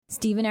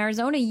Steve in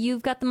Arizona,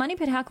 you've got the Money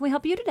Pit. How can we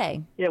help you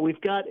today? Yeah,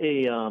 we've got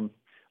a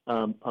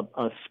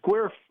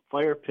square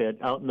fire pit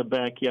out in the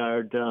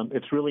backyard.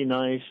 It's really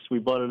nice. We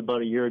bought it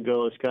about a year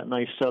ago. It's got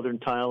nice southern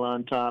tile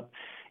on top,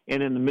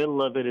 and in the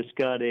middle of it, it's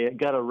got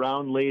a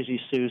round Lazy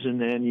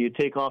Susan. And you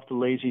take off the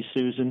Lazy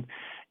Susan,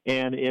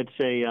 and it's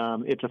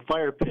a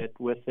fire pit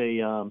with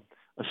a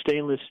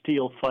stainless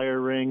steel fire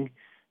ring,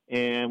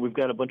 and we've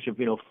got a bunch of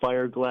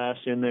fire glass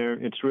in there.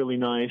 It's really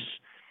nice.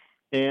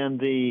 And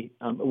the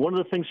one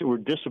of the things that we're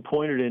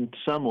disappointed in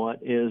somewhat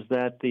is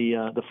that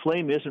the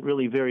flame isn't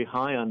really very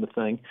high on the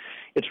thing.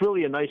 It's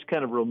really a nice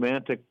kind of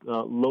romantic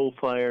low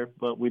fire,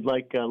 but we'd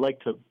like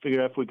to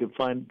figure out if we could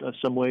find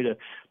some way to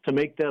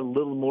make that a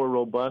little more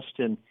robust.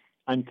 And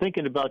I'm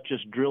thinking about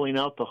just drilling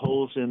out the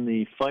holes in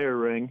the fire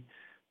ring,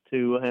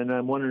 and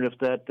I'm wondering if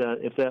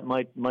that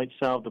might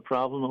solve the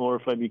problem, or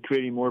if I'd be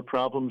creating more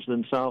problems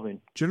than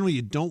solving. Generally,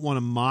 you don't want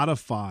to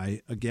modify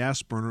a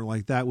gas burner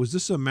like that. Was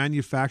this a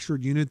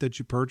manufactured unit that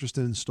you purchased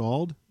and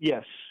installed?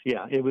 Yes,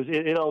 yeah. It was.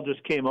 It all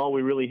just came. All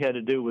we really had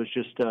to do was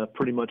just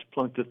pretty much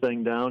plunk the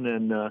thing down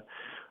and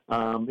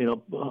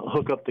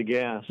hook up the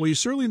gas. Well, you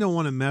certainly don't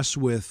want to mess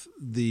with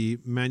the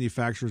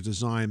manufacturer's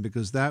design,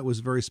 because that was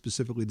very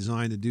specifically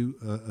designed to do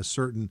a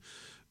certain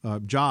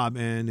job,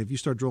 and if you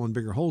start drilling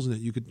bigger holes in it,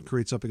 you could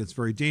create something that's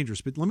very dangerous.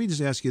 But let me just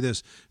ask you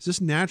this: is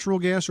this natural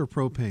gas or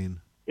propane?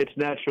 It's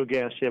natural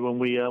gas. Yeah, when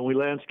we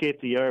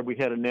landscaped the yard, we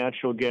had a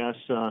natural gas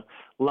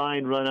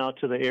line run out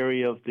to the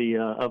area of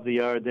the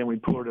yard. Then we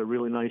poured a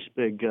really nice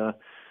big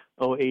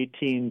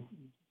 18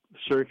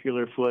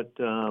 circular foot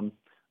pad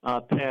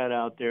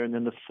out there, and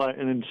then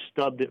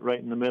stubbed it right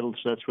in the middle.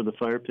 So that's where the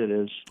fire pit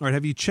is. All right.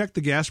 Have you checked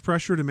the gas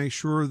pressure to make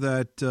sure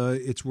that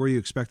it's where you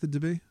expect it to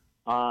be?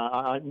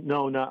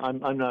 No,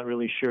 I'm not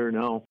really sure.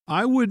 No,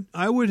 I would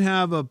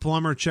have a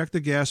plumber check the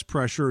gas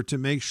pressure to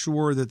make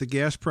sure that the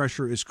gas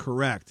pressure is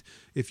correct.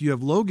 If you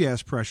have low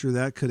gas pressure,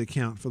 that could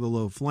account for the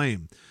low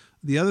flame.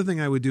 The other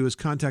thing I would do is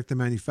contact the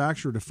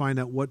manufacturer to find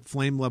out what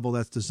flame level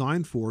that's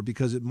designed for,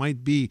 because it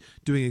might be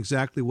doing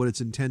exactly what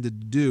it's intended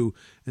to do.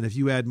 And if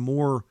you add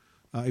more,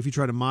 if you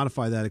try to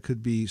modify that, it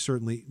could be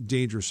certainly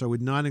dangerous. So I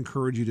would not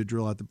encourage you to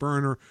drill out the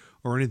burner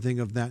or anything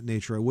of that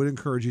nature. I would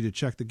encourage you to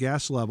check the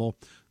gas level,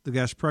 the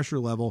gas pressure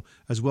level,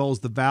 as well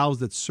as the valves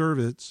that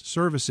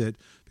service it,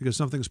 because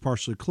something's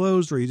partially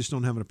closed or you just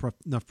don't have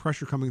enough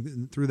pressure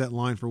coming through that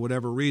line for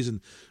whatever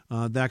reason.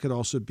 That could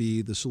also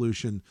be the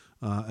solution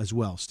as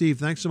well. Steve,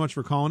 thanks so much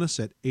for calling us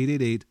at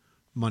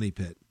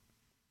 888-MONEY-PIT.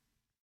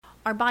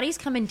 Our bodies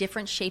come in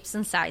different shapes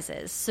and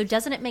sizes, so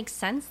doesn't it make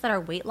sense that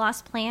our weight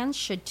loss plans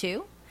should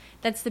too?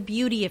 That's the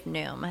beauty of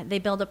Noom. They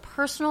build a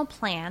personal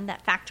plan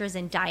that factors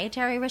in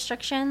dietary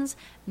restrictions,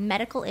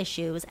 medical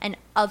issues, and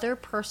other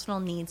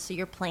personal needs so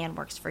your plan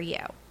works for you.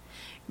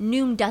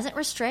 Noom doesn't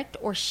restrict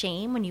or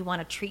shame when you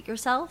want to treat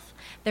yourself.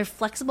 Their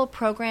flexible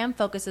program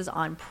focuses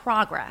on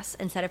progress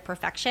instead of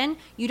perfection.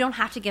 You don't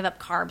have to give up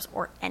carbs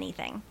or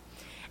anything.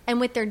 And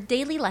with their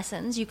daily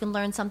lessons, you can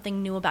learn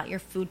something new about your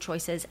food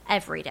choices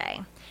every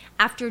day.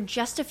 After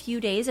just a few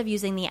days of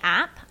using the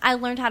app, I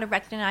learned how to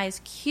recognize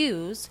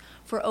cues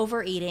for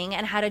overeating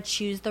and how to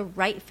choose the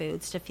right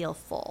foods to feel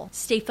full.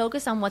 Stay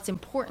focused on what's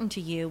important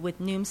to you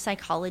with Noom's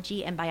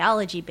psychology and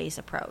biology-based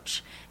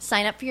approach.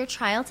 Sign up for your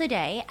trial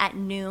today at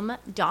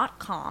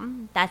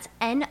Noom.com. That's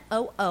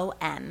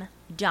Noom.com.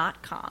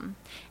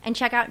 And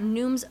check out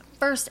Noom's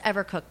first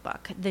ever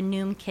cookbook, The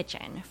Noom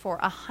Kitchen, for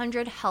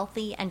 100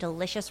 healthy and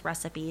delicious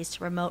recipes to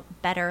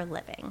promote better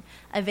living.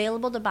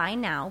 Available to buy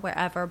now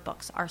wherever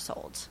books are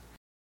sold.